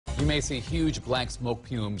You may see huge black smoke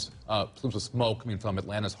plumes of smoke coming from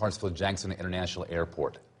Atlanta's Hartsfield-Jackson International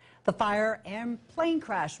Airport. The fire and plane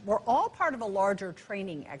crash were all part of a larger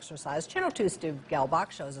training exercise. Channel 2's Steve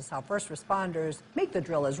Gelbach shows us how first responders make the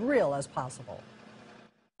drill as real as possible.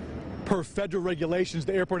 Per federal regulations,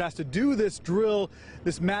 the airport has to do this drill,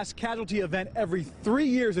 this mass casualty event every 3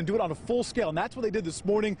 years and do it on a full scale. And that's what they did this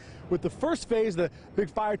morning with the first phase, the big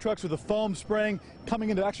fire trucks with the foam spraying,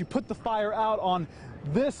 coming in to actually put the fire out on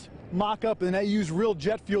this mock-up, and they use real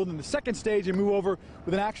jet fuel. In the second stage, they move over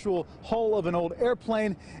with an actual hull of an old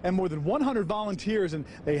airplane and more than 100 volunteers, and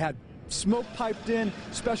they had smoke piped in,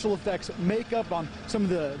 special effects makeup on some of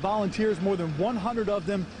the volunteers, more than 100 of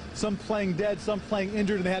them, some playing dead, some playing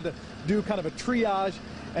injured, and they had to do kind of a triage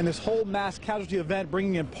and this whole mass casualty event,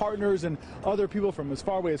 bringing in partners and other people from as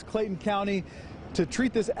far away as Clayton County to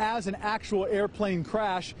treat this as an actual airplane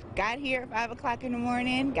crash. Got here at 5 o'clock in the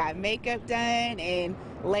morning, got makeup done, and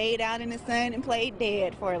laid out in the sun and played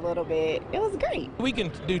dead for a little bit. It was great. We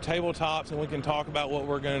can do tabletops and we can talk about what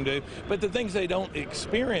we're going to do, but the things they don't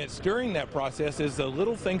experience during that process is the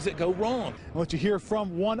little things that go wrong. I'll let you hear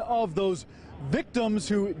from one of those victims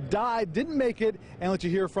who died, didn't make it, and let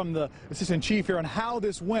you hear from the assistant chief here on how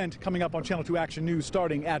this went, coming up on Channel 2 Action News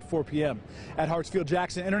starting at 4 p.m. At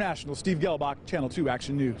Hartsfield-Jackson International, Steve Gelbach, Channel 2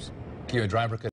 Action News. Driver